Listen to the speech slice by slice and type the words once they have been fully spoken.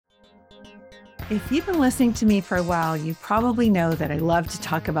If you've been listening to me for a while, you probably know that I love to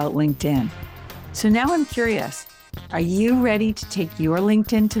talk about LinkedIn. So now I'm curious, are you ready to take your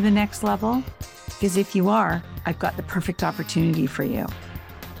LinkedIn to the next level? Because if you are, I've got the perfect opportunity for you.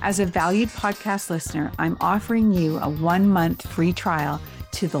 As a valued podcast listener, I'm offering you a 1-month free trial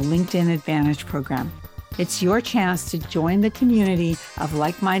to the LinkedIn Advantage program. It's your chance to join the community of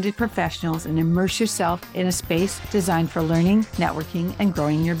like-minded professionals and immerse yourself in a space designed for learning, networking, and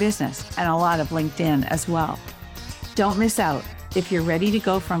growing your business, and a lot of LinkedIn as well. Don't miss out. If you're ready to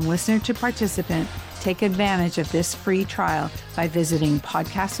go from listener to participant, take advantage of this free trial by visiting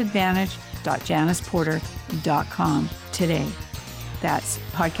podcastadvantage.janiceporter.com today. That's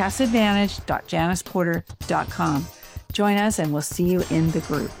podcastadvantage.janiceporter.com. Join us and we'll see you in the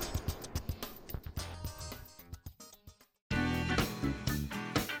group.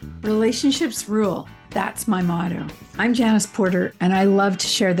 Relationships rule. That's my motto. I'm Janice Porter, and I love to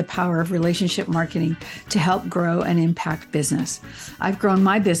share the power of relationship marketing to help grow and impact business. I've grown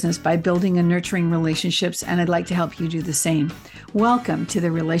my business by building and nurturing relationships, and I'd like to help you do the same. Welcome to the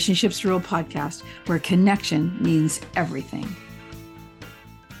Relationships Rule podcast, where connection means everything.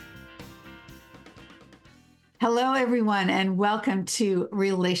 Hello, everyone, and welcome to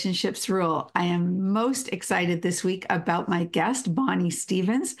Relationships Rule. I am most excited this week about my guest, Bonnie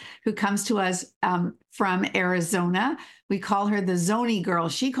Stevens, who comes to us from Arizona. We call her the Zonie girl.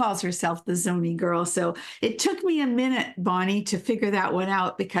 She calls herself the Zonie girl. So it took me a minute, Bonnie, to figure that one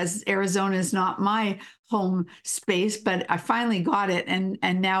out because Arizona is not my home space, but I finally got it. And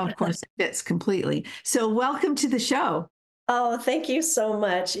now, of course, it fits completely. So welcome to the show. Oh, thank you so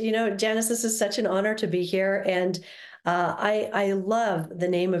much. Janice, this is such an honor to be here. And I love the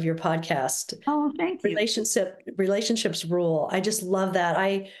name of your podcast. Oh, thank you. Relationships Rule. I just love that.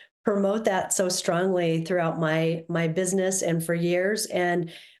 I promote that so strongly throughout my business and for years. And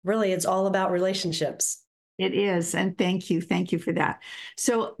really, it's all about relationships. It is. And thank you. Thank you for that.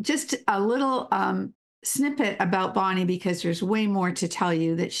 So just a little snippet about Bonnie, because there's way more to tell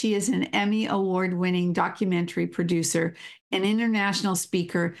you, that she is an Emmy award-winning documentary producer, an international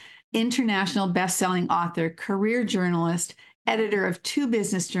speaker, international best-selling author, career journalist, editor of 2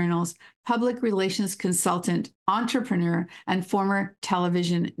 business journals, public relations consultant, entrepreneur, and former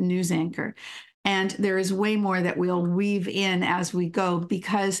television news anchor. And there is way more that we'll weave in as we go,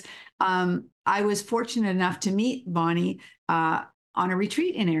 because I was fortunate enough to meet Bonnie on a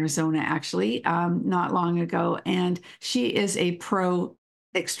retreat in Arizona, actually, not long ago. And she is a pro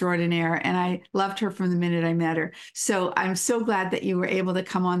extraordinaire, and I loved her from the minute I met her. So I'm so glad that you were able to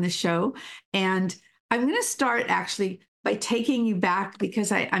come on the show. And I'm going to start actually by taking you back,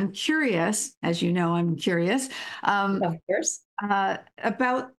 because I'm curious, as you know, I'm curious Of course.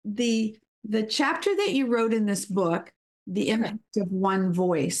 About the chapter that you wrote in this book, The Impact of One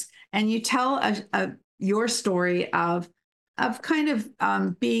Voice. And you tell your story of kind of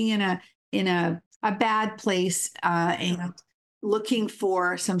being in a bad place and looking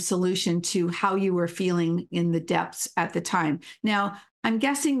for some solution to how you were feeling in the depths at the time. Now, I'm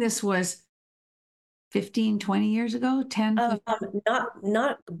guessing this was 15, 20 years ago, 10?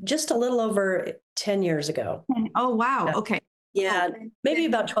 Not just a little over 10 years ago. 10. Oh, wow. Okay. Yeah, maybe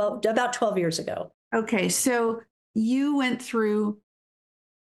about 12 years ago. Okay. So you went through.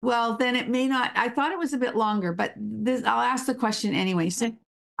 Well, then it may not. I thought it was a bit longer, but I'll ask the question anyway. So,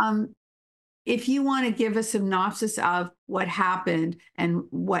 if you want to give a synopsis of what happened and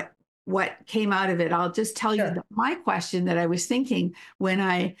what came out of it, I'll just tell you that my question that I was thinking when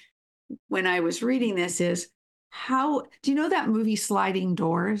I was reading this is, how do you know that movie Sliding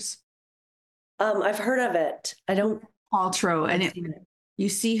Doors? I've heard of it. I don't. Paltrow, and you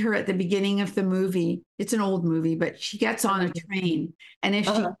see her at the beginning of the movie. It's an old movie, but she gets on a train. And if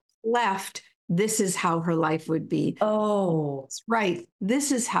she left, this is how her life would be. Oh, right.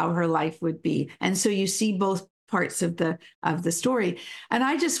 This is how her life would be. And so you see both parts of the story. And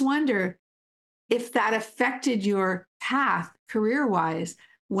I just wonder if that affected your path career-wise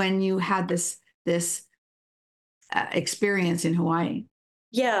when you had this experience in Hawaii.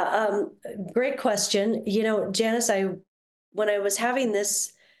 Yeah, great question. Janice, when I was having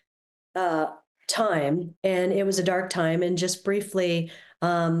this time, and it was a dark time, and just briefly,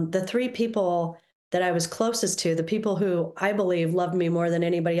 the 3 people that I was closest to, the people who I believe loved me more than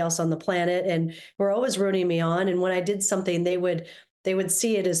anybody else on the planet and were always rooting me on, and when I did something, they would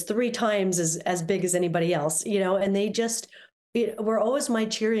see it as 3 times as big as anybody else, and they just were always my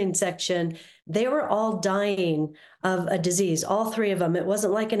cheering section. They were all dying of a disease, all three of them. It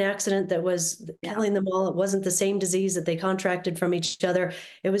wasn't like an accident that was Yeah. killing them all. It wasn't the same disease that they contracted from each other.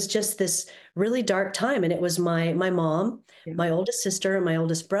 It was just this really dark time. And it was my mom, Yeah. my oldest sister, and my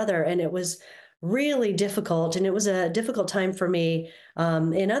oldest brother. And it was really difficult. And it was a difficult time for me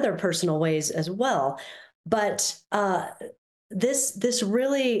in other personal ways as well. But this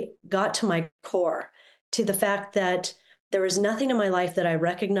really got to my core, to the fact that there was nothing in my life that I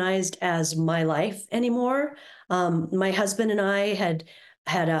recognized as my life anymore. My husband and I had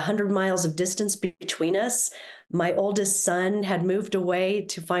 100 miles of distance between us. My oldest son had moved away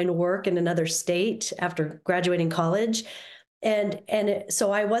to find work in another state after graduating college,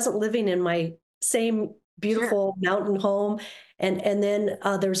 so I wasn't living in my same Sure. beautiful mountain home, and then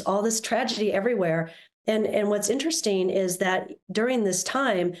there's all this tragedy everywhere. And what's interesting is that during this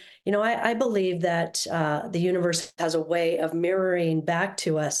time, I believe that the universe has a way of mirroring back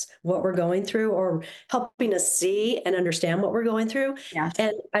to us what we're going through, or helping us see and understand what we're going through. Yes.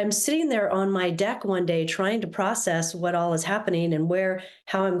 And I'm sitting there on my deck one day trying to process what all is happening and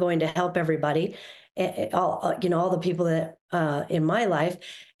how I'm going to help everybody, all the people that in my life.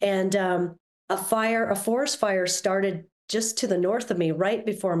 And a forest fire started just to the north of me, right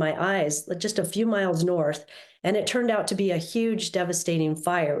before my eyes, like just a few miles north. And it turned out to be a huge, devastating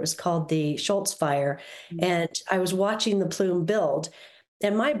fire. It was called the Schultz Fire. And I was watching the plume build.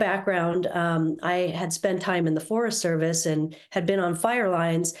 And my background, I had spent time in the Forest Service and had been on fire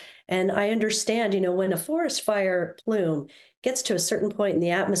lines. And I understand, when a forest fire plume gets to a certain point in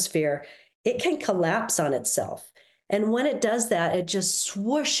the atmosphere, it can collapse on itself. And when it does that, it just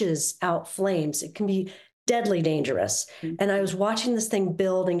swooshes out flames. It can be deadly dangerous. And I was watching this thing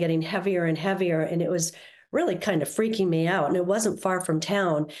build and getting heavier and heavier, and it was really kind of freaking me out. And it wasn't far from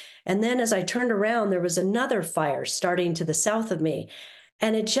town. And then as I turned around, there was another fire starting to the south of me.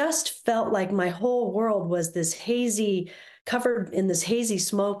 And it just felt like my whole world was covered in this hazy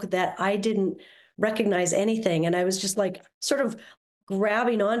smoke that I didn't recognize anything. And I was just like sort of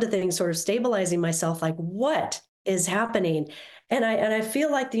grabbing onto things, sort of stabilizing myself, like, what is happening? And I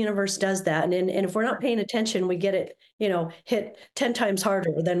feel like the universe does that. And if we're not paying attention, we get it, hit 10 times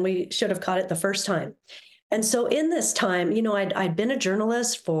harder than we should have caught it the first time. And so in this time, I'd been a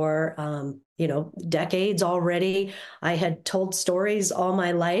journalist for, decades already. I had told stories all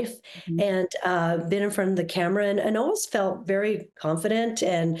my life, Mhm. and been in front of the camera, and always felt very confident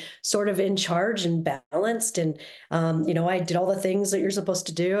and sort of in charge and balanced. And, I did all the things that you're supposed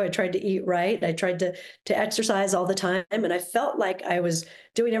to do. I tried to eat right. I tried to exercise all the time. And I felt like I was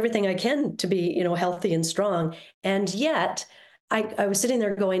doing everything I can to be, healthy and strong. And yet I was sitting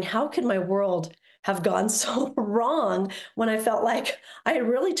there going, how could my world have gone so wrong, when I felt like I had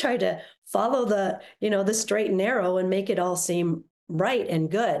really tried to follow the straight and narrow and make it all seem right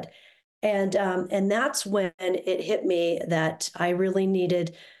and good. And that's when it hit me that I really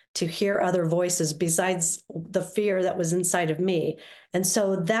needed to hear other voices besides the fear that was inside of me. And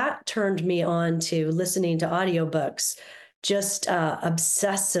so that turned me on to listening to audiobooks, just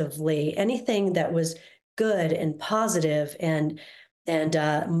obsessively, anything that was good and positive and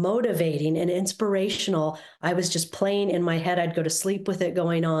motivating and inspirational. I was just playing in my head. I'd go to sleep with it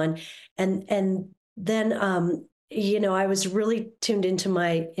going on, and then I was really tuned into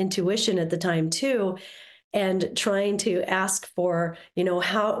my intuition at the time too, and trying to ask for,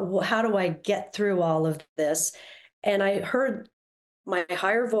 how do I get through all of this? And I heard my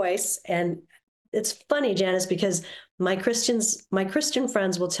higher voice. And it's funny, Janice, because my Christian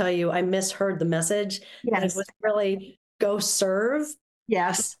friends will tell you I misheard the message, that it Yes. was really go serve.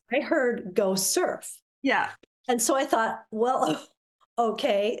 Yes. I heard go surf. Yeah. And so I thought, well,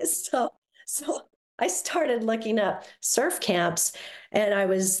 okay. So I started looking up surf camps, and I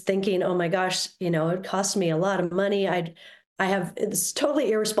was thinking, oh my gosh, it cost me a lot of money. It's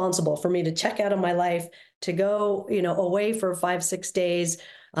totally irresponsible for me to check out of my life to go, away for 5, 6 days,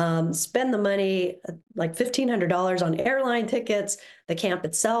 spend the money, like $1,500 on airline tickets. The camp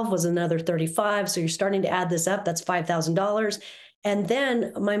itself was another 35. So you're starting to add this up. That's $5,000. And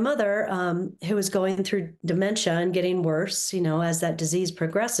then my mother, who was going through dementia and getting worse, as that disease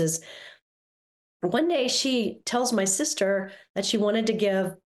progresses, one day she tells my sister that she wanted to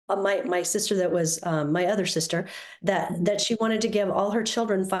give my sister, that was my other sister, that she wanted to give all her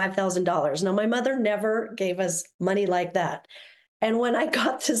children $5,000. Now my mother never gave us money like that. And when I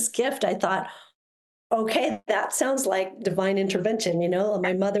got this gift, I thought, okay, that sounds like divine intervention.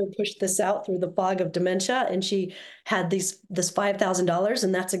 My mother pushed this out through the fog of dementia, and she had this $5,000,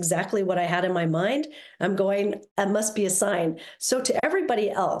 and that's exactly what I had in my mind. I'm going, that must be a sign. So to everybody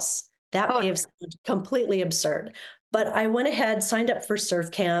else, that Oh, may have sounded completely absurd. But I went ahead, signed up for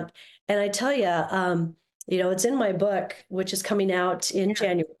surf camp, and I tell you, it's in my book, which is coming out in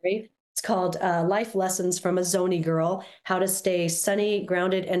January. It's called Life Lessons from a Zonie Girl: How to Stay Sunny,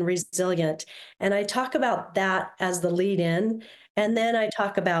 Grounded, and Resilient. And I talk about that as the lead in. And then I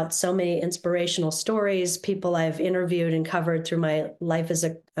talk about so many inspirational stories, people I've interviewed and covered through my life as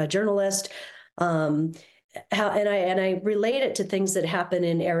a journalist. Um, and I relate it to things that happen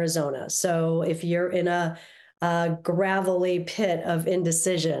in Arizona. So if you're in a gravelly pit of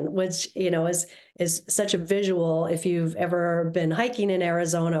indecision, which is such a visual if you've ever been hiking in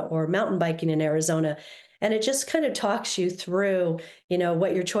Arizona or mountain biking in Arizona, and it just kind of talks you through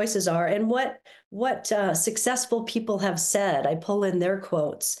what your choices are and what successful people have said. I pull in their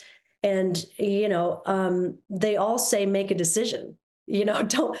quotes, and they all say make a decision.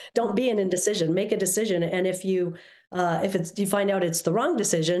 Don't be an indecision. Make a decision, and if you find out it's the wrong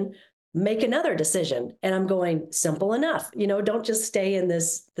decision, make another decision. And I'm going, simple enough. Don't just stay in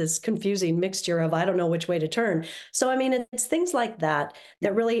this confusing mixture of I don't know which way to turn. So I mean, it's things like that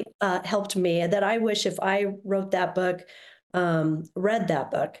that really helped me, that I wish if I wrote that book, read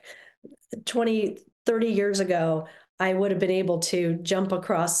that book 20, 30 years ago, I would have been able to jump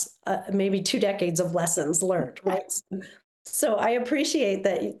across maybe 2 decades of lessons learned, right? So I appreciate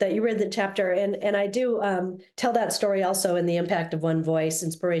that you read the chapter, and I do tell that story also in The Impact of One Voice: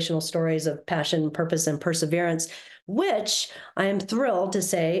 Inspirational Stories of Passion, Purpose, and Perseverance, which I am thrilled to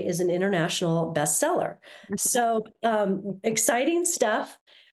say is an international bestseller. So exciting stuff,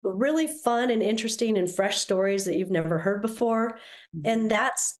 really fun and interesting and fresh stories that you've never heard before. And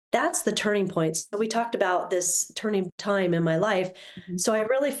that's the turning point. So we talked about this turning time in my life. So I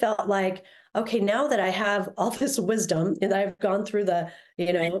really felt like, okay, now that I have all this wisdom and I've gone through the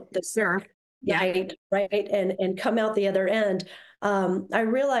Sure. night, right, and come out the other end, I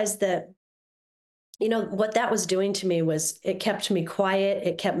realized that what that was doing to me was it kept me quiet,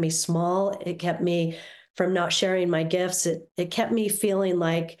 it kept me small, it kept me from not sharing my gifts, it kept me feeling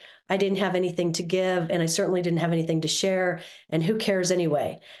like I didn't have anything to give, and I certainly didn't have anything to share, and who cares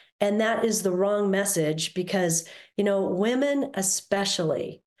anyway? And that is the wrong message, because women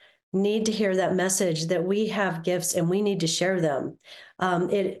especially need to hear that message, that we have gifts and we need to share them.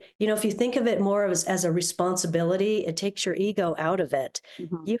 If you think of it more as a responsibility, it takes your ego out of it.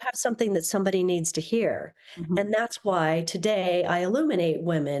 You have something that somebody needs to hear. And that's why today I illuminate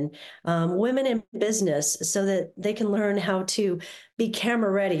women, women in business, so that they can learn how to be camera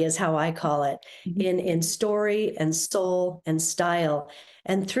ready, is how I call it, in story and soul and style.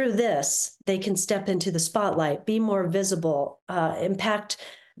 And through this, they can step into the spotlight, be more visible, impact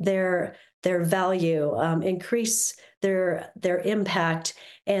their value, increase their impact,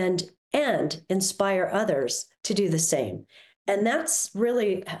 and inspire others to do the same. And that's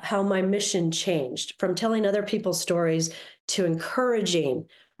really how my mission changed, from telling other people's stories to encouraging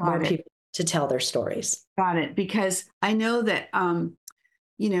more people to tell their stories. Got it. Because I know that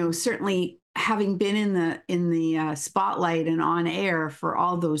certainly having been in the spotlight and on air for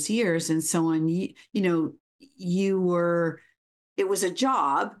all those years and so on, you were, it was a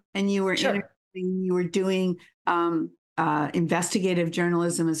job, and you were interviewing, you were doing investigative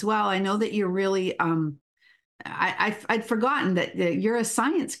journalism as well. I know that you're really I'd forgotten that you're a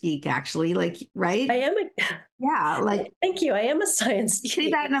science geek, actually, right? I am. Thank you. I am a science geek. Say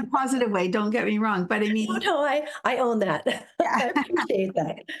that in a positive way. Don't get me wrong, but I mean, no, I own that. Yeah. I appreciate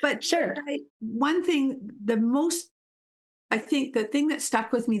that. But sure, one thing, I think the thing that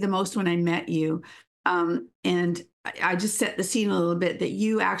stuck with me the most when I met you, and I just set the scene a little bit, that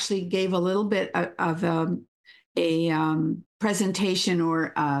you actually gave a little bit of a presentation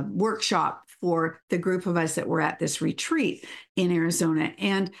or a workshop for the group of us that were at this retreat in Arizona.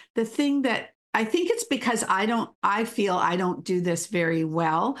 And the thing that I think, it's because I feel I don't do this very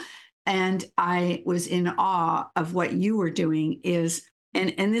well. And I was in awe of what you were doing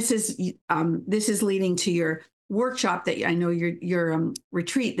and this is leading to your workshop that I know your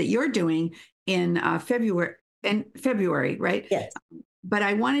retreat that you're doing in February, right? Yes. But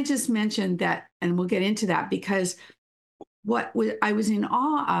I want to just mention that, and we'll get into that, because what I was in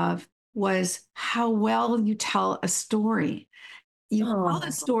awe of was how well you tell a story. You tell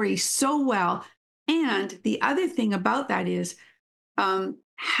a story so well. And the other thing about that is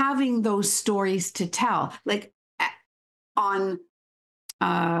having those stories to tell,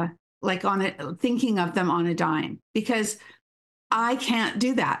 thinking of them on a dime, because I can't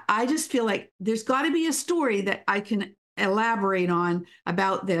do that. I just feel like there's got to be a story that I can elaborate on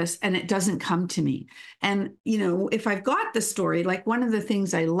about this and it doesn't come to me. And, you know, if I've got the story, like one of the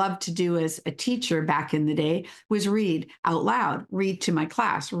things I loved to do as a teacher back in the day was read out loud, read to my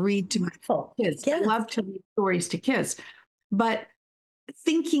class, read to my Oh, kids. I yeah. love to read stories to kids. But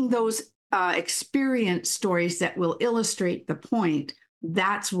thinking those experience stories that will illustrate the point,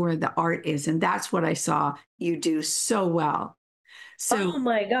 that's where the art is. And that's what I saw you do so well. So Oh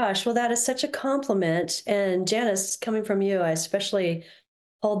my gosh. Well, that is such a compliment. And Janice, coming from you, I especially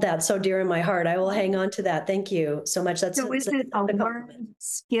hold that so dear in my heart. I will hang on to that. Thank you so much. That's So is such it a a compliment. learned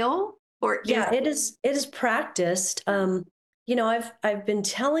skill or is Yeah, it is practiced. You know, I've been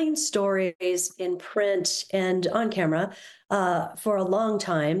telling stories in print and on camera for a long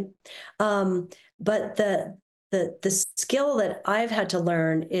time. But the skill that I've had to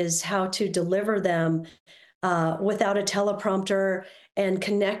learn is how to deliver them without a teleprompter and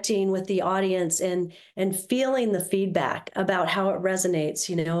connecting with the audience and feeling the feedback about how it resonates,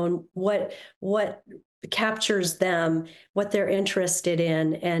 you know, and what captures them, what they're interested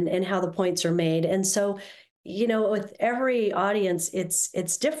in, and how the points are made. And so, you know, with every audience,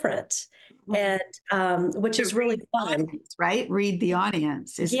 it's different, and which to is really read the fun. audience, right? Read the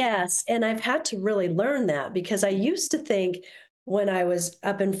audience is Yes, and I've had to really learn that because I used to think when I was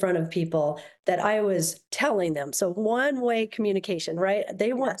up in front of people that I was telling them. So one-way communication, right? yes.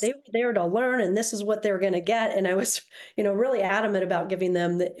 They were there to learn and this is what they're going to get and I was, you know, really adamant about giving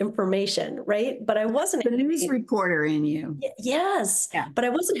them the information, right? But I wasn't The news having reporter in you. Yes, Yeah. but I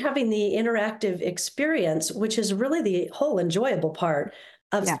wasn't having the interactive experience, which is really the whole enjoyable part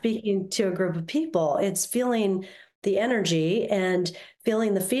of Yeah. speaking to a group of people. It's feeling the energy and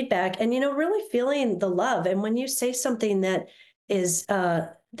feeling the feedback and, you know, really feeling the love. And when you say something that is,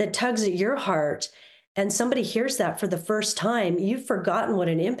 that tugs at your heart and somebody hears that for the first time, you've forgotten what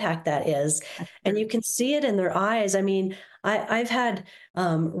an impact that is. That's And true. you can see it in their eyes. I mean, I've had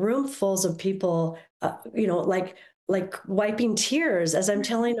roomfuls of people, you know, like wiping tears as I'm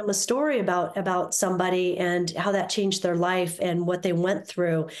telling them a story about somebody and how that changed their life and what they went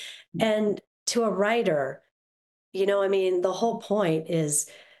through. And to a writer, you know, I mean, the whole point is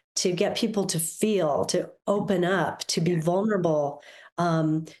to get people to feel, to open up, to be Yeah. vulnerable,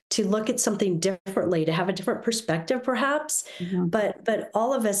 to look at something differently, to have a different perspective, perhaps. Mhm. But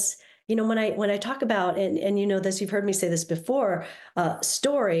all of us, you know, when I talk about and you know this, you've heard me say this before,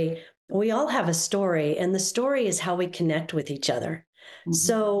 story. We all have a story, and the story is how we connect with each other. Mhm.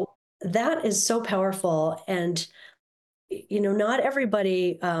 So that is so powerful, and you know, not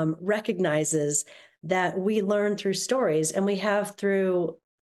everybody recognizes that we learn through stories, and we have through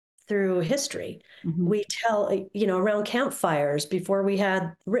history. Mhm. We tell, you know, around campfires before we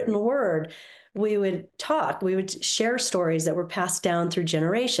had written word, we would talk, we would share stories that were passed down through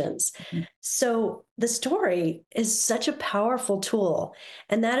generations. Mhm. So the story is such a powerful tool.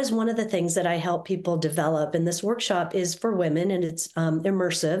 And that is one of the things that I help people develop. And this workshop is for women and it's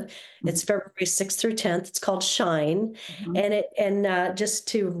immersive. Mhm. It's February 6th through 10th. It's called Shine. Mhm. And just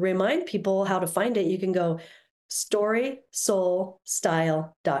to remind people how to find it, you can go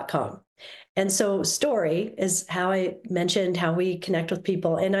storysoulstyle.com. And so, story is how I mentioned how we connect with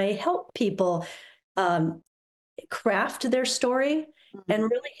people, and I help people um, craft their story and Mhm.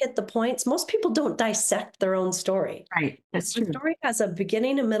 really hit the points. Most people don't dissect their own story. Right. That's The true. story has a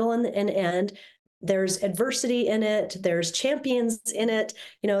beginning, a middle, and end. There's adversity in it. There's champions in it.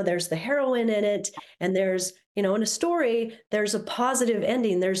 You know, there's the heroine in it. And there's, you know, in a story, there's a positive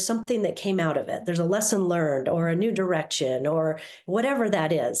ending. There's something that came out of it. There's a lesson learned or a new direction or whatever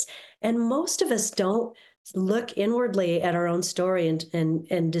that is. And most of us don't look inwardly at our own story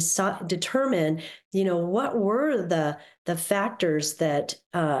and decide, determine, you know, what were the factors that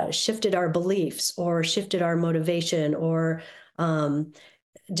shifted our beliefs or shifted our motivation or um,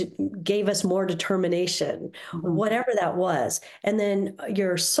 gave us more determination, Mhm. whatever that was. And then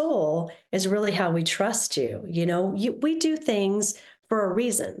your soul is really how we trust you. You know, we do things for a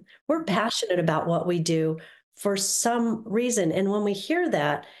reason. We're passionate about what we do for some reason. And when we hear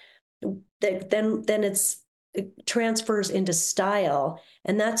that, then it transfers into style.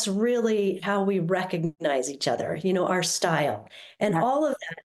 And that's really how we recognize each other, you know, our style. And Yeah. all of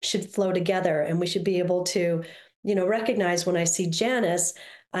that should flow together. And we should be able to, you know, recognize when I see Janice,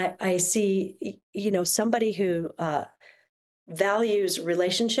 I see, you know, somebody who values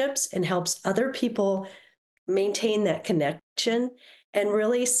relationships and helps other people maintain that connection and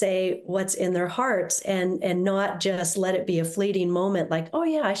really say what's in their hearts and not just let it be a fleeting moment like, oh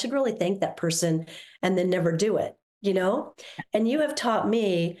yeah, I should really thank that person and then never do it, you know. And you have taught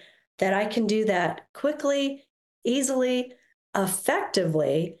me that I can do that quickly, easily,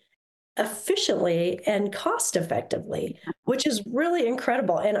 effectively, efficiently and cost effectively, which is really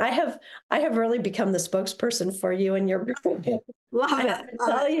incredible. And I have really become the spokesperson for you and your group. I Love have it. to Love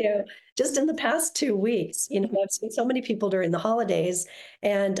tell it. you, just in the past 2 weeks, I've seen so many people during the holidays,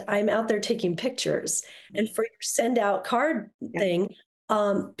 and I'm out there taking pictures. And for your send out card Yeah. thing,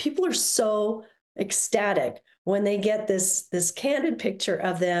 people are so ecstatic when they get this candid picture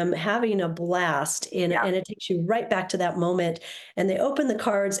of them having a blast Yeah. and it takes you right back to that moment, and they open the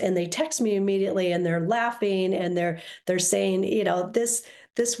cards and they text me immediately and they're laughing and they're saying,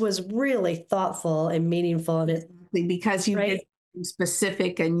 this was really thoughtful and meaningful, and it Exactly, because you did right, something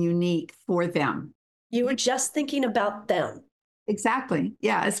specific and unique for them. you were You, just thinking about them, exactly.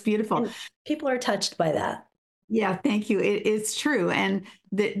 Yeah, it's beautiful. and people are touched by that. Yeah, thank you. It's true. And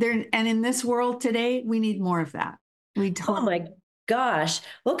there and in this world today, we need more of that. We Oh totally. my gosh.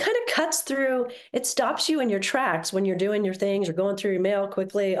 Well, it kind of cuts through, it stops you in your tracks when you're doing your things, you're going through your mail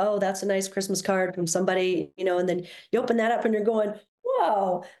quickly. Oh, that's a nice Christmas card from somebody, and then you open that up and you're going,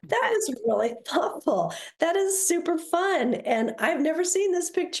 whoa, that was really thoughtful. That is super fun. And I've never seen this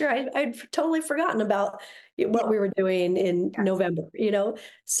picture. I'd totally forgotten about what we were doing in Yes. November.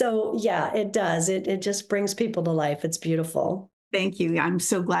 So yeah, it does. It just brings people to life. It's beautiful. Thank you. I'm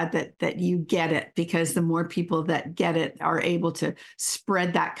so glad that you get it, because the more people that get it are able to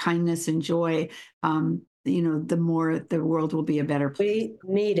spread that kindness and joy, the more the world will be a better place.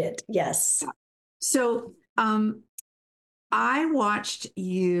 We need it. Yes. So I watched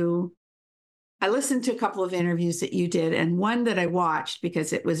you. I listened to a couple of interviews that you did, and one that I watched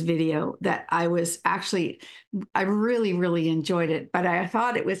because it was video that I really, really enjoyed it. But I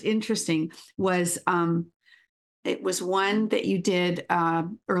thought it was interesting was it was one that you did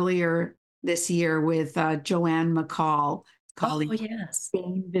earlier this year with Joanne McCall Oh, calling yes.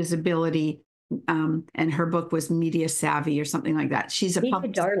 Gain Visibility. And her book was Media Savvy or something like that. She's a Media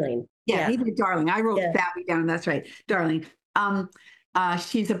publicist. darling. Yeah, Yeah. Media Darling. I wrote Yeah. Savvy down. That's right, Darling. Um,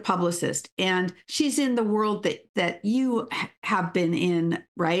 she's a publicist, and she's in the world that you have been in,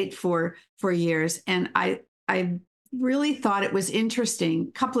 right, for years. And I really thought it was interesting.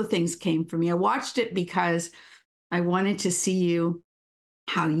 A couple of things came for me. I watched it because I wanted to see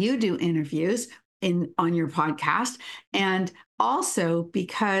how you do interviews in on your podcast, and also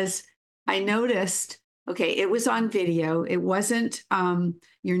because I noticed, okay, it was on video. It wasn't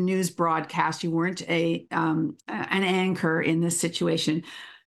your news broadcast. You weren't an anchor in this situation.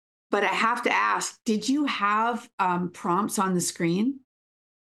 But I have to ask, did you have prompts on the screen?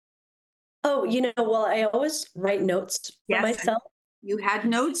 Oh, well, I always write notes for Yes. myself. You had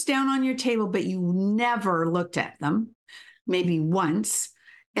notes down on your table, but you never looked at them, maybe once.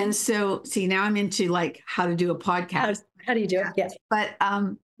 And so, see, now I'm into like how to do a How, podcast. how do you do it? Yeah. But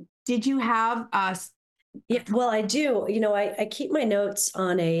did you have Yeah, well, I do. I keep my notes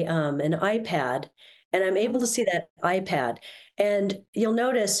on an iPad, and I'm able to see that iPad. And you'll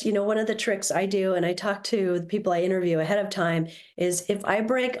notice, one of the tricks I do, and I talk to the people I interview ahead of time, is if I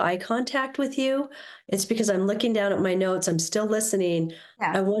break eye contact with you, it's because I'm looking down at my notes, I'm still listening.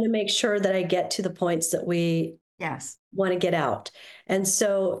 I yes, want to make sure that I get to the points that we yes, want to get out. And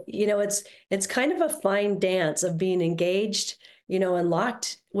so, it's kind of a fine dance of being engaged, and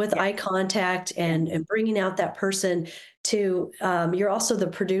locked with yes, eye contact yes, and bringing out that person to, you're also the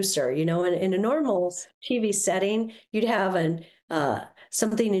producer, in a normal yes, TV setting, you'd have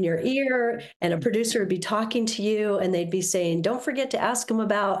something in your ear and a producer would be talking to you and they'd be saying, don't forget to ask them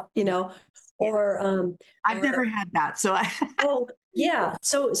about, yes. or, I've never or had that, so I oh, yeah.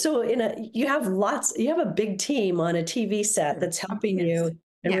 So you have a big team on a TV set that's helping yes, you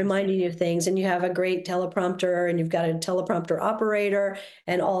and yes, reminding you of things, and you have a great teleprompter and you've got a teleprompter operator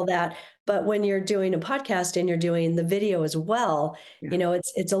and all that. But when you're doing a podcast and you're doing the video as well, yeah,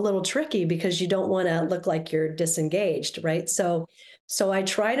 it's a little tricky because you don't want to look like you're disengaged, right? So I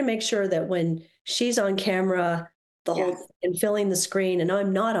try to make sure that when she's on camera, the yes, whole and filling the screen, and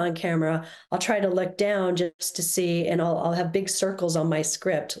I'm not on camera, I'll try to look down just to see, and I'll have big circles on my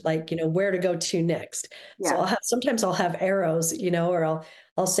script, like, where to go to next. So yeah, sometimes I'll have arrows, or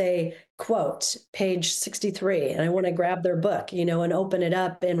I'll say, quote, page 63, and I want to grab their book, and open it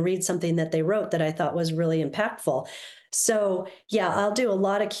up and read something that they wrote that I thought was really impactful. So yeah, I'll do a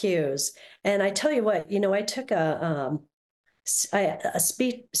lot of cues. And I tell you what, I took a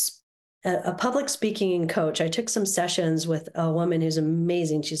speech a public speaking coach. I took some sessions with a woman who's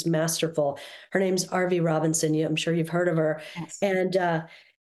amazing. She's masterful. Her name's RV Robinson. I'm sure you've heard of her. yes, And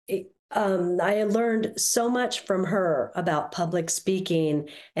I learned so much from her about public speaking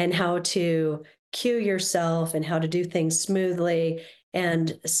and how to cue yourself and how to do things smoothly.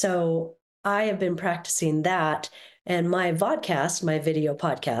 And so I have been practicing that And my vodcast, my video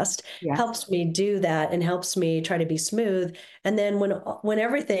podcast, Yes. helps me do that and helps me try to be smooth. And then when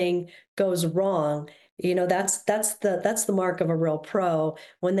everything goes wrong, that's the mark of a real pro,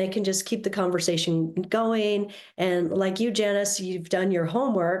 when they can just keep the conversation going. And like you, Janice, you've done your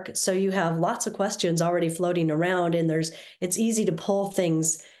homework, so you have lots of questions already floating around, and it's easy to pull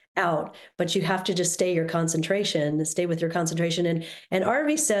things out, but you have to just stay with your concentration. And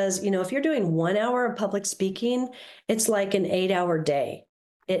RV says, if you're doing 1 hour of public speaking, it's like an 8 hour day.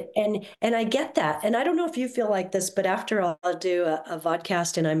 And I get that. And I don't know if you feel like this, but after I'll do a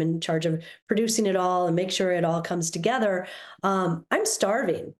vodcast and I'm in charge of producing it all and make sure it all comes together, I'm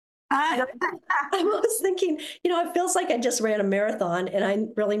starving. And Ah, I was thinking, it feels like I just ran a marathon and I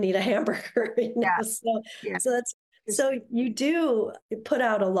really need a hamburger, yeah. So, Yeah. so that's, so you do put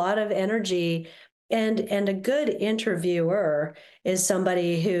out a lot of energy, and a good interviewer is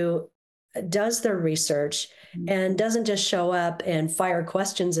somebody who does their research and doesn't just show up and fire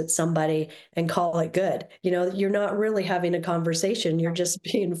questions at somebody and call it good. You're not really having a conversation, you're just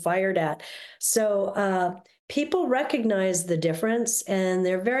being fired at. So, people recognize the difference and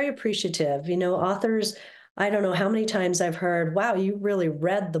they're very appreciative. Authors, I don't know how many times I've heard, wow, you really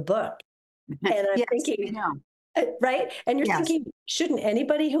read the book. And I'm Yes, I thinking, know. right? And you're Yes. thinking, shouldn't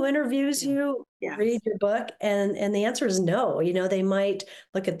anybody who interviews Yeah. you read Yes. your book? And the answer is no. They might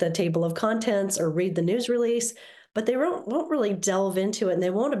look at the table of contents or read the news release, but they won't really delve into it, and they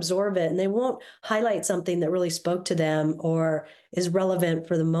won't absorb it, and they won't highlight something that really spoke to them or is relevant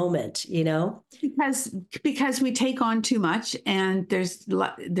for the moment. because because we take on too much, and there's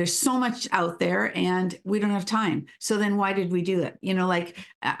so much out there, and we don't have time. So then why did we do it? Like,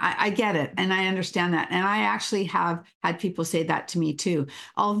 I get it, and I understand that, and I actually have had people say that to me too.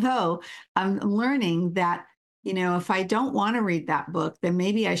 Although I'm learning that, if I don't want to read that book, then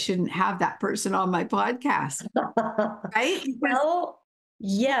maybe I shouldn't have that person on my podcast, right? Because Well,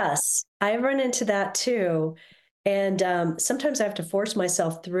 yes, I've run into that too. And sometimes I have to force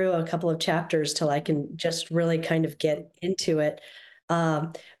myself through a couple of chapters till I can just really kind of get into it.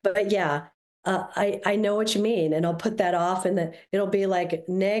 But yeah, I know what you mean. And I'll put that off, and then it'll be like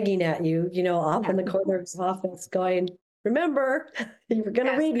nagging at you, off yeah, in the corner of his office going, remember, you were going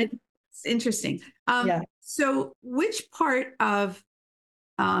to yes, read it. it's interesting. Yeah. So which part of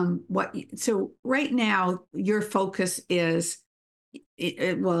so right now your focus is,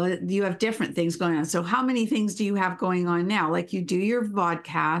 well, you have different things going on. So how many things do you have going on now? Like, you do your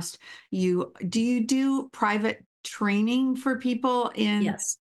vodcast, you do private training for people in,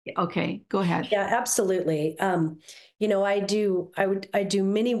 Yes. okay, go ahead. Yeah, absolutely. I do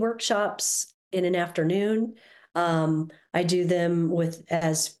mini workshops in an afternoon. I do them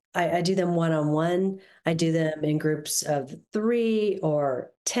I do them one-on-one. I do them in groups of 3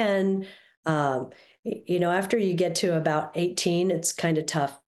 or 10. After you get to about 18, it's kind of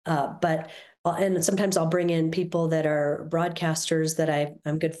tough. And sometimes I'll bring in people that are broadcasters that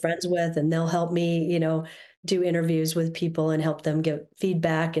I'm good friends with, and they'll help me, do interviews with people and help them give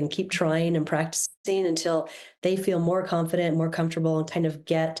feedback and keep trying and practicing until they feel more confident, more comfortable, and kind of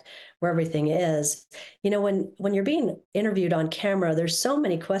get where everything is. When you're being interviewed on camera, there's so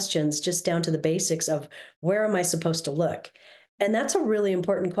many questions just down to the basics of, where am I supposed to look? And that's a really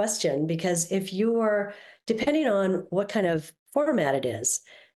important question, because if you're, depending on what kind of format it is,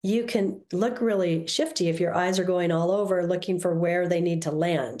 you can look really shifty if your eyes are going all over looking for where they need to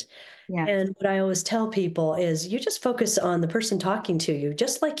land. Yeah. And what I always tell people is, you just focus on the person talking to you,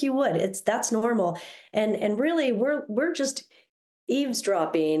 just like you would. That's normal. And really, we're just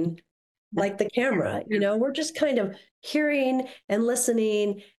eavesdropping, like the camera. We're just kind of hearing and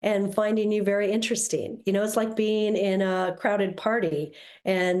listening and finding you very interesting. It's like being in a crowded party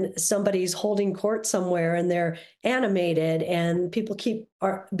and somebody's holding court somewhere and they're animated and people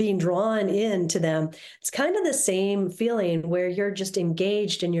are being drawn into them. It's kind of the same feeling, where you're just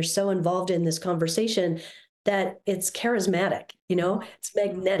engaged and you're so involved in this conversation that it's charismatic. It's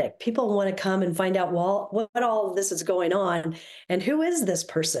magnetic. People want to come and find out, well, what all of this is going on and who is this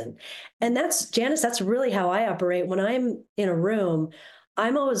person. And that's, Janice, that's really how I operate. When I'm in a room,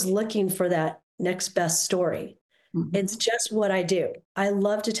 I'm always looking for that next best story. It's Mhm. just what I do. I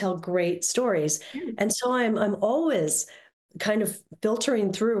love to tell great stories. And so I'm always kind of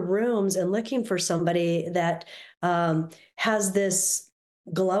filtering through rooms and looking for somebody that has this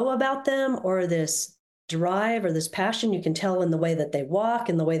glow about them, or this drive, or this passion. You can tell in the way that they walk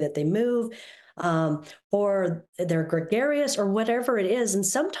and the way that they move. or they're gregarious or whatever it is. And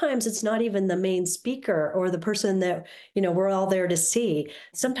sometimes it's not even the main speaker or the person that, we're all there to see.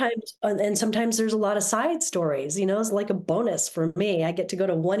 Sometimes, and sometimes there's a lot of side stories, it's like a bonus for me. I get to go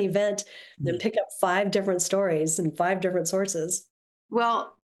to one event and pick up 5 different stories and 5 different sources.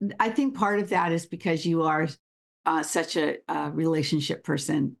 Well, I think part of that is because you are such a, relationship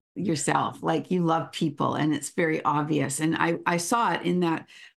person yourself. Like you love people, and it's very obvious. And I saw it in that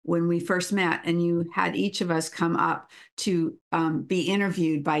when we first met, and you had each of us come up to be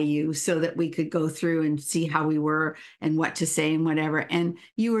interviewed by you so that we could go through and see how we were and what to say and whatever. And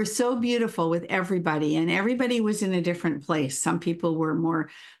you were so beautiful with everybody, and everybody was in a different place. Some people were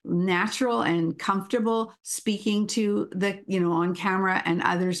more natural and comfortable speaking to on camera, and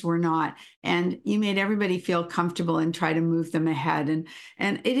others were not. And you made everybody feel comfortable and try to move them ahead.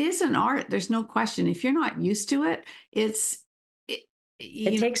 And it is an art. There's no question. If you're not used to it, it, It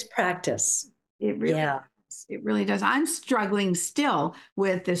you know, takes practice. it really Yeah. does. It really does. I'm struggling still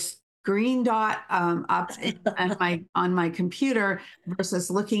with this green dot up on my computer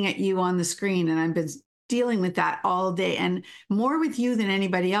versus looking at you on the screen. And I've been dealing with that all day, and more with you than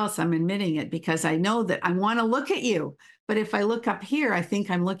anybody else. I'm admitting it because I know that I want to look at you. But if I look up here, I think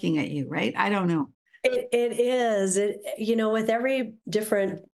I'm looking at you, right? I don't know. It is. With every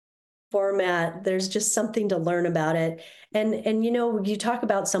different format, there's just something to learn about it. And you talk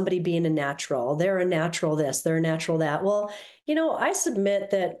about somebody being a natural. They're a natural this, they're a natural that. Well, I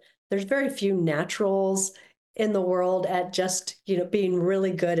submit that there's very few naturals in the world at just, being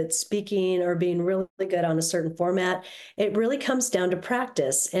really good at speaking or being really good on a certain format. It really comes down to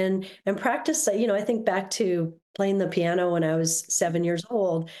practice and practice. I think back to playing the piano when I was 7 years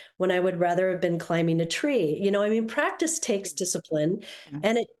old, when I would rather have been climbing a tree. Practice takes discipline,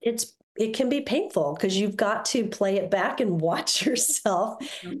 and it can be painful because you've got to play it back and watch yourself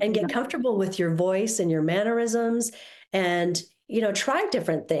and get comfortable with your voice and your mannerisms, and try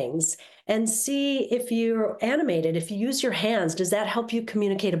different things and see if you're animated. If you use your hands, does that help you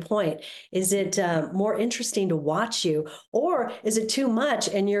communicate a point? Is it more interesting to watch you, or is it too much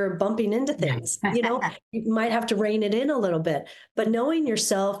and you're bumping into things? You might have to rein it in a little bit. But knowing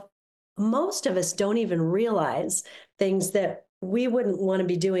yourself, most of us don't even realize things that we wouldn't want to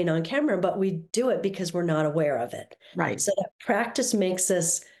be doing on camera, but we do it because we're not aware of it. Right. So that practice makes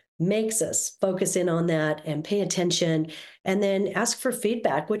us focus in on that and pay attention, and then ask for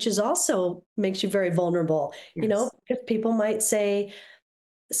feedback, which is also makes you very vulnerable. Yes. If people might say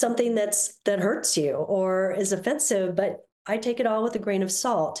something that hurts you or is offensive, but I take it all with a grain of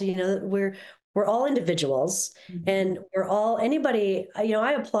salt. We're all individuals, Mhm. and we're all anybody.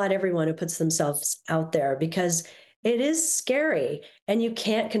 I applaud everyone who puts themselves out there because it is scary and you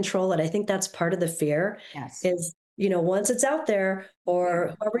can't control it. I think that's part of the fear Yes. is, once it's out there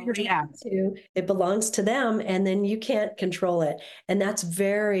or whoever you're talking React. to, it belongs to them and then you can't control it. And that's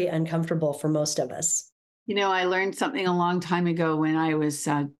very uncomfortable for most of us. I learned something a long time ago when I was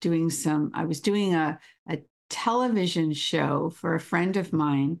I was doing a television show for a friend of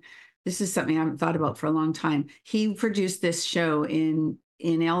mine. This is something I haven't thought about for a long time. He produced this show in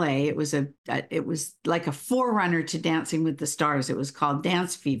LA. It was like a forerunner to Dancing with the Stars. It was called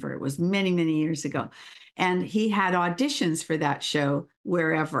Dance Fever. It was many, many years ago. And he had auditions for that show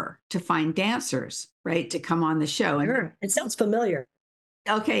wherever to find dancers, right, to come on the show. And Sure. It sounds familiar.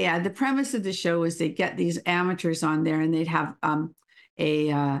 okay, yeah. The premise of the show was they get these amateurs on there, and they'd have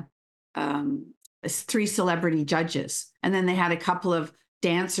a three celebrity judges, and then they had a couple of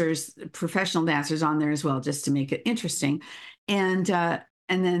dancers, professional dancers, on there as well, just to make it interesting. And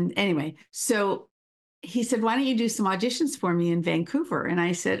then anyway, so he said, "Why don't you do some auditions for me in Vancouver?" And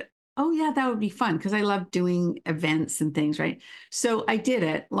I said, "Oh yeah, that would be fun because I love doing events and things, right?" So I did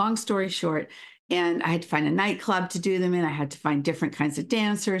it. Long story short, and I had to find a nightclub to do them in. I had to find different kinds of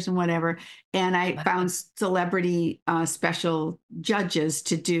dancers and whatever. And I found celebrity special judges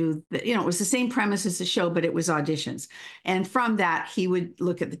to do it was the same premise as the show, but it was auditions. And from that, he would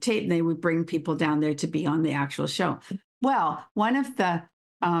look at the tape and they would bring people down there to be on the actual show. Well, one of the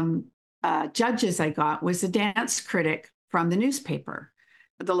um, judges I got was a dance critic from the newspaper,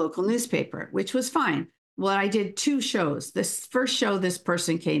 the local newspaper, which was fine. Well, I did 2 shows. This first show, this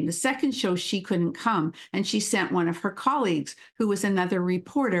person came. The second show, she couldn't come. And she sent one of her colleagues, who was another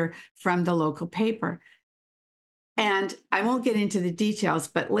reporter from the local paper. And I won't get into the details,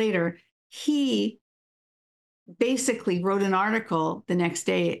 but later he basically wrote an article the next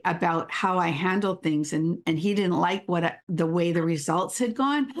day about how I handled things. And he didn't like the way the results had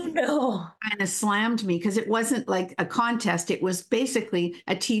gone. Oh, no. Kind of slammed me because it wasn't like a contest. It was basically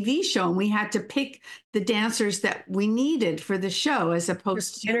a TV show, and we had to pick the dancers that we needed for the show as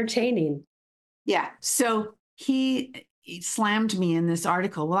opposed to Entertaining. Yeah. So he slammed me in this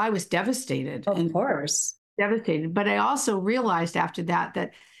article. Well, I was devastated Of and course. devastated, but I also realized after that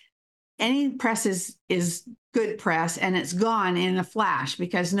that any press is good press, and it's gone in a flash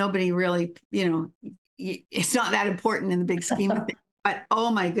because nobody really, it's not that important in the big scheme of things. But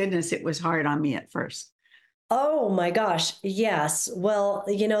oh my goodness, it was hard on me at first. Oh my gosh. Yes. Well,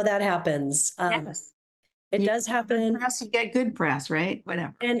 that happens. Yes. It You does get good happen. press, you get good press, right?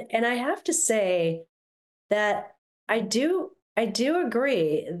 Whatever. And I have to say that I do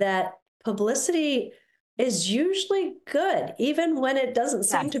agree that publicity is usually good, even when it doesn't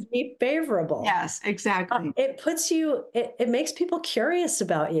seem to Yes. be favorable. Yes, exactly. It makes people curious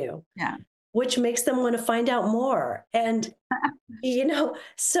about you, Yeah. which makes them want to find out more. And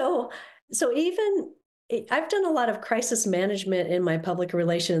so even I've done a lot of crisis management in my public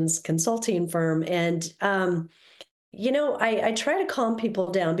relations consulting firm, and I try to calm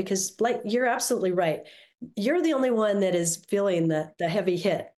people down because, like, you're absolutely right. You're the only one that is feeling the heavy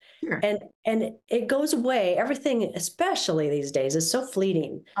hit, Sure. and it goes away. Everything, especially these days, is so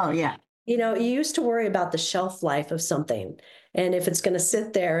fleeting. Oh yeah. You used to worry about the shelf life of something and if it's going to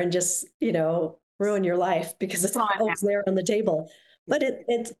sit there and just, ruin your life because it's Come on now. always there on the table. But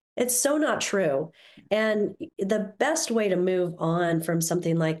it's so not true. And the best way to move on from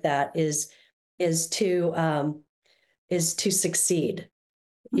something like that is to is to succeed.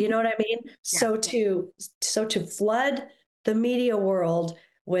 You know what I mean? Yeah. So to flood the media world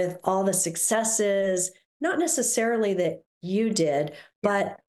with all the successes, not necessarily that you did, Yeah.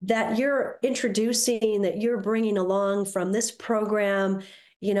 but that you're introducing, that you're bringing along from this program,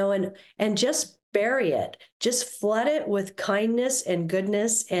 and just bury it, just flood it with kindness and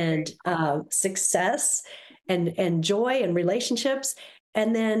goodness and success and joy and relationships,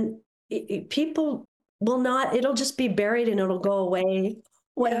 and then people will not. It'll just be buried and it'll go away, Yeah.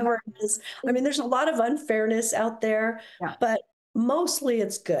 whatever it is. I mean, there's a lot of unfairness out there, Yeah. but mostly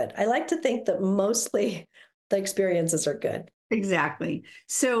it's good. I like to think that mostly the experiences are good. Exactly.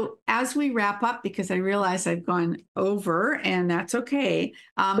 So as we wrap up, because I realize I've gone over, and that's okay.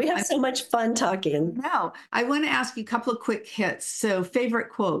 We have so much fun talking. I want to ask you a couple of quick hits. So, favorite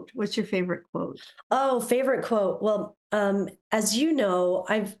quote. What's your favorite quote? Oh, favorite quote. Well, as you know,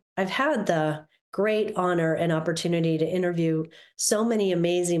 I've had the great honor and opportunity to interview so many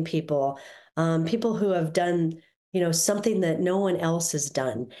amazing people, people who have done, something that no one else has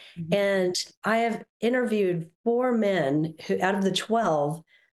done. Mhm. And I have interviewed four men who, out of the 12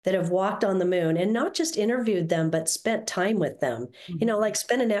 that have walked on the moon, and not just interviewed them, but spent time with them. Mhm. Like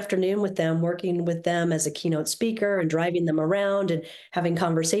spent an afternoon with them, working with them as a keynote speaker and driving them around and having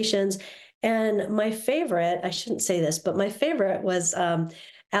conversations. And my favorite, I shouldn't say this, but my favorite was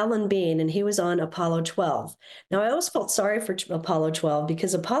Alan Bean, and he was on Apollo 12. Now, I always felt sorry for Apollo 12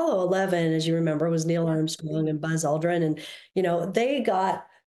 because Apollo 11, as you remember, was Neil Yeah. Armstrong and Buzz Aldrin, and they got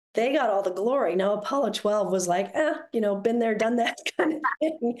all the glory. Now, Apollo 12 was like, been there, done that kind of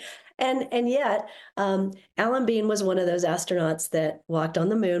thing. And yet, Alan Bean was one of those astronauts that walked on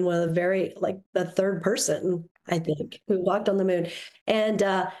the moon, one of the very, like, the third person, I think, who walked on the moon. And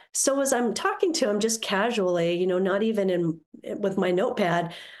so as I'm talking to him just casually, not even with my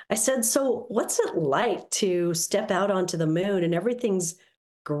notepad, I said, "So what's it like to step out onto the moon and everything's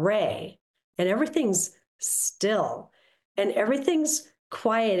gray and everything's still and everything's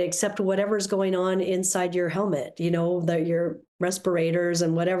quiet except whatever's going on inside your helmet, that your respirators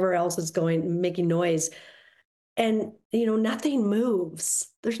and whatever else is making noise. And, nothing moves.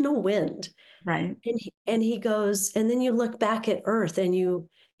 There's no wind." Right. And he goes, and then you look back at Earth and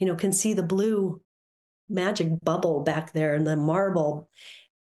can see the blue magic bubble back there and the marble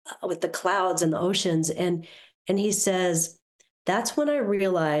with the clouds and the oceans. And he says, "That's when I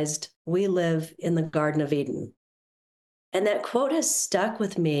realized we live in the Garden of Eden." And that quote has stuck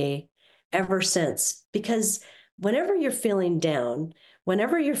with me ever since, because whenever you're feeling down,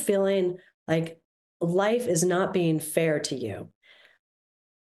 whenever you're feeling like life is not being fair to you,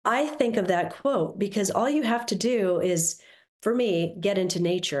 I think of that quote because all you have to do is, for me, get into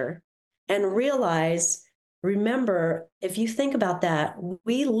nature and remember, if you think about that,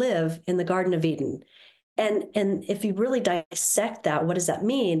 we live in the Garden of Eden. And if you really dissect that, what does that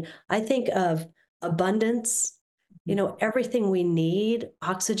mean? I think of abundance, everything we need,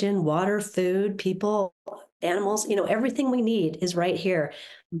 oxygen, water, food, people, animals, everything we need is right here.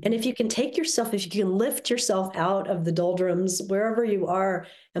 And if you can if you can lift yourself out of the doldrums, wherever you are,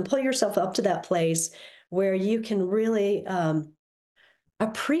 and pull yourself up to that place where you can really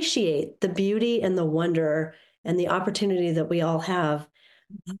appreciate the beauty and the wonder and the opportunity that we all have,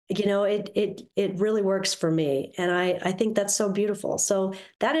 it really works for me. And I think that's so beautiful. So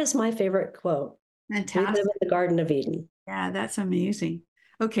that is my favorite quote. We live Fantastic. in the Garden of Eden. Yeah, that's amazing.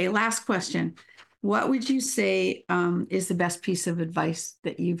 Okay, last question. What would you say is the best piece of advice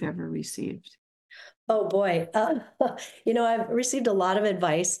that you've ever received? Oh boy. I've received a lot of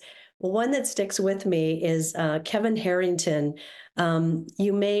advice. One that sticks with me is Kevin Harrington.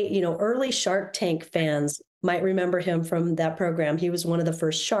 Early Shark Tank fans might remember him from that program. He was one of the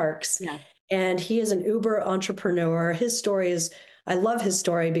first sharks, Yeah. and he is an Uber entrepreneur. I love his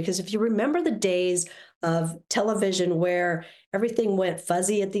story because if you remember the days of television where everything went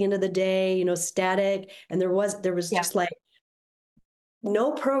fuzzy at the end of the day, static, and there was Yeah. just like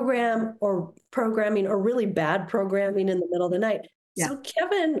no program or programming or really bad programming in the middle of the night. Yeah. So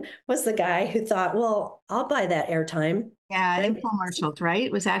Kevin was the guy who thought, well, I'll buy that airtime, Yeah. right? Infomercials,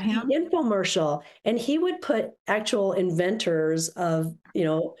 right? Was that The him? infomercial. And he would put actual inventors Hmm. of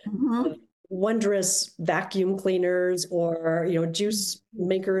wondrous vacuum cleaners or, juice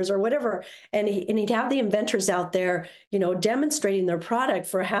makers or whatever. And he'd have the inventors out there, demonstrating their product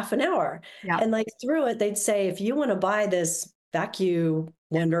for half an hour. Yeah. And like through it, they'd say, if you want to buy this vacuum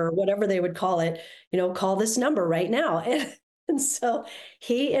wonder, or whatever they would call it, call this number right now. And so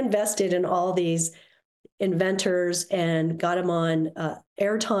he invested in all these inventors and got him on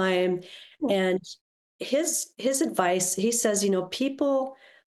airtime. And his advice, he says, people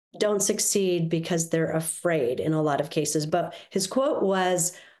don't succeed because they're afraid in a lot of cases. But his quote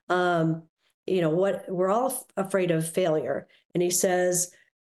was, what we're all afraid of failure. And he says,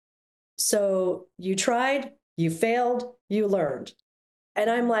 so you tried, you failed, you learned. And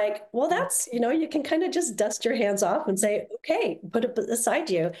I'm like, well, you can kind of just dust your hands off and say, okay, put it beside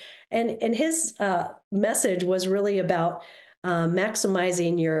you. And his message was really about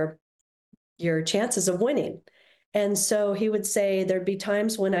maximizing your chances of winning. And so he would say there'd be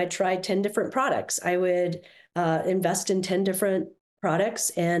times when I tried 10 different products. I would invest in 10 different products,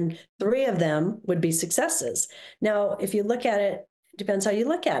 and three of them would be successes. Now, if you look at it, depends how you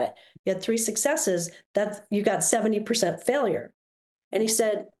look at it. You had three successes, that you got 70% failure. And he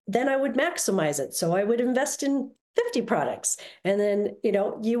said, then I would maximize it. So I would invest in 50 products. And then,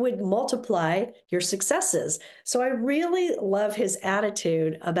 you would multiply your successes. So I really love his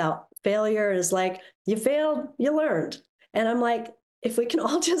attitude about failure is like, you failed, you learned. And I'm like, if we can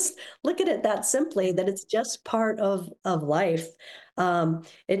all just look at it that simply, that it's just part of life,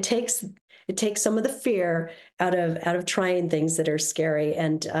 it takes some of the fear out of trying things that are scary.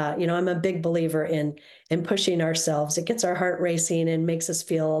 And I'm a big believer in pushing ourselves. It gets our heart racing and makes us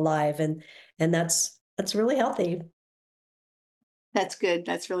feel alive, and that's really healthy. That's good.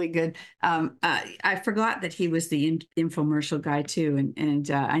 That's really good. I forgot that he was the infomercial guy too, and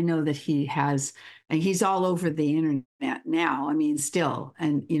I know that he's all over the internet now. I mean, still,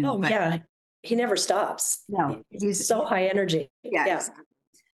 and Oh but yeah, he never stops. no, He's so high energy. yeah, Yeah. exactly.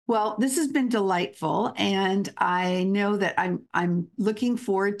 Well, this has been delightful, and I know that I'm looking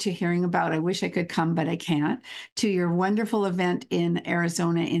forward to hearing about. I wish I could come, but I can't. To your wonderful event in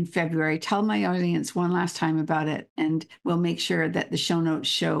Arizona in February. Tell my audience one last time about it, and we'll make sure that the show notes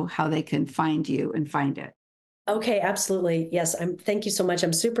show how they can find you and find it. Okay, absolutely. Yes, thank you so much.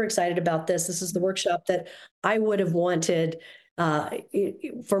 I'm super excited about this. This is the workshop that I would have wanted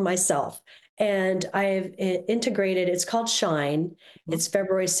for myself. And I've integrated, it's called Shine. It's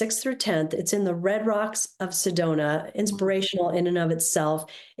February 6th through 10th. It's in the Red Rocks of Sedona, inspirational in and of itself.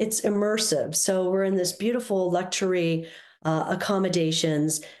 It's immersive. So we're in this beautiful luxury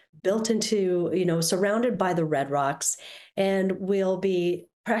accommodations built into, surrounded by the Red Rocks. And we'll be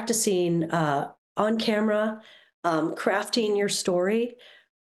practicing on camera, crafting your story,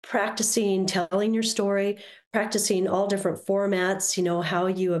 practicing telling your story, practicing all different formats, how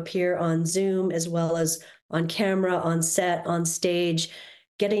you appear on Zoom as well as on camera, on set, on stage,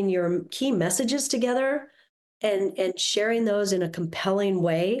 getting your key messages together and sharing those in a compelling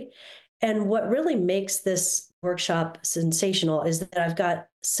way. And what really makes this workshop sensational is that I've got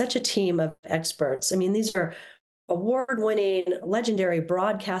such a team of experts. I mean, these are award-winning, legendary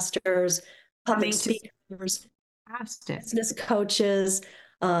broadcasters, public Coming to speakers, fantastic. business coaches.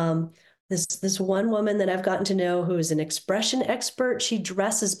 Um, this one woman that I've gotten to know who is an expression expert. She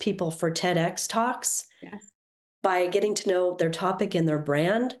dresses people for TEDx talks Yes. by getting to know their topic and their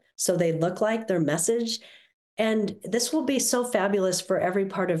brand, so they look like their message. And this will be so fabulous for every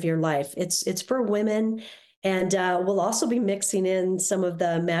part of your life. It's for women. And we'll also be mixing in some of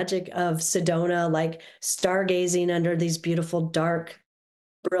the magic of Sedona, like stargazing under these beautiful, dark,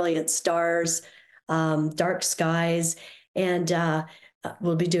 brilliant stars, dark skies. And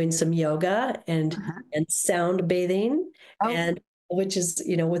we'll be doing some yoga and Uh-huh. sound bathing, Oh, and which is,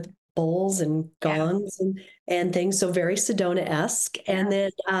 with bowls and Yeah. gongs and things. So very Sedona-esque. And then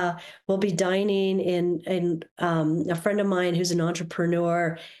we'll be dining in a friend of mine who's an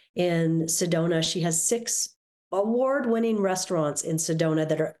entrepreneur in Sedona. She has 6 award-winning restaurants in Sedona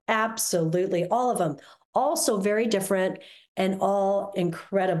that are absolutely, all of them, also very different and all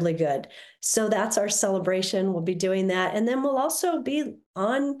incredibly good. So that's our celebration. We'll be doing that. And then we'll also be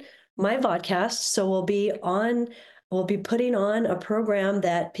on my podcast. So we'll be putting on a program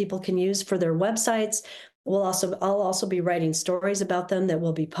that people can use for their websites. I'll also be writing stories about them that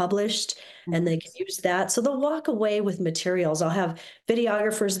will be published, and they can use that. So they'll walk away with materials. I'll have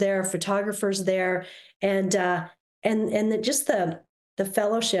videographers there, photographers there, and just the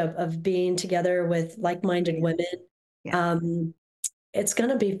fellowship of being together with like-minded women. Yeah. Um, it's going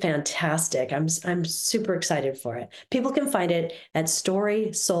to be fantastic. I'm super excited for it. People can find it at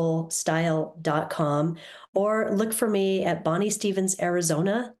storysoulstyle.com or look for me at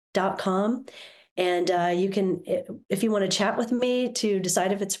bonniestevensarizona.com. And you can, if you want to chat with me to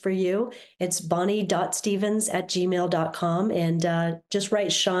decide if it's for you, it's bonnie.stevens@gmail.com, and just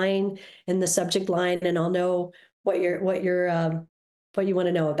write shine in the subject line, and I'll know what you want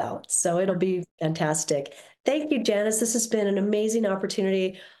to know about. So it'll be fantastic. Thank you, Janice. This has been an amazing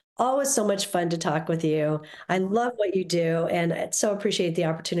opportunity. Always so much fun to talk with you. I love what you do, and I so appreciate the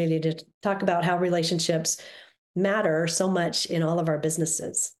opportunity to talk about how relationships matter so much in all of our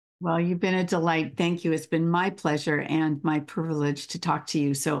businesses. Well, you've been a delight. Thank you. It's been my pleasure and my privilege to talk to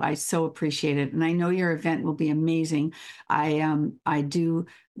you. So I so appreciate it. And I know your event will be amazing.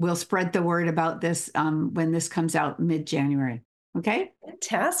 We'll spread the word about this when this comes out mid-January. Okay?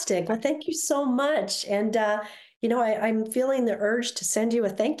 Fantastic. Well, thank you so much. And, I'm feeling the urge to send you a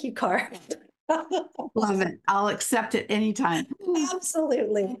thank you card. Love it. I'll accept it anytime.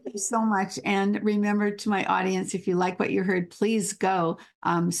 Absolutely. Thank you so much. And remember, to my audience, if you like what you heard, please go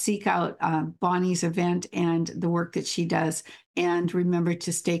seek out Bonnie's event and the work that she does. And remember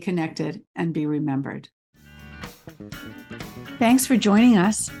to stay connected and be remembered. Thanks for joining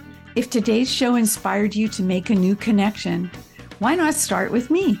us. If today's show inspired you to make a new connection, why not start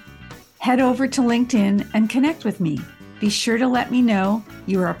with me? Head over to LinkedIn and connect with me. Be sure to let me know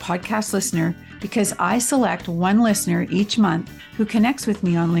you are a podcast listener, because I select one listener each month who connects with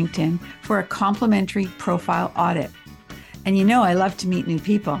me on LinkedIn for a complimentary profile audit. And I love to meet new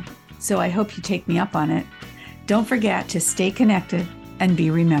people, so I hope you take me up on it. Don't forget to stay connected and be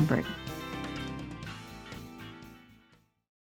remembered.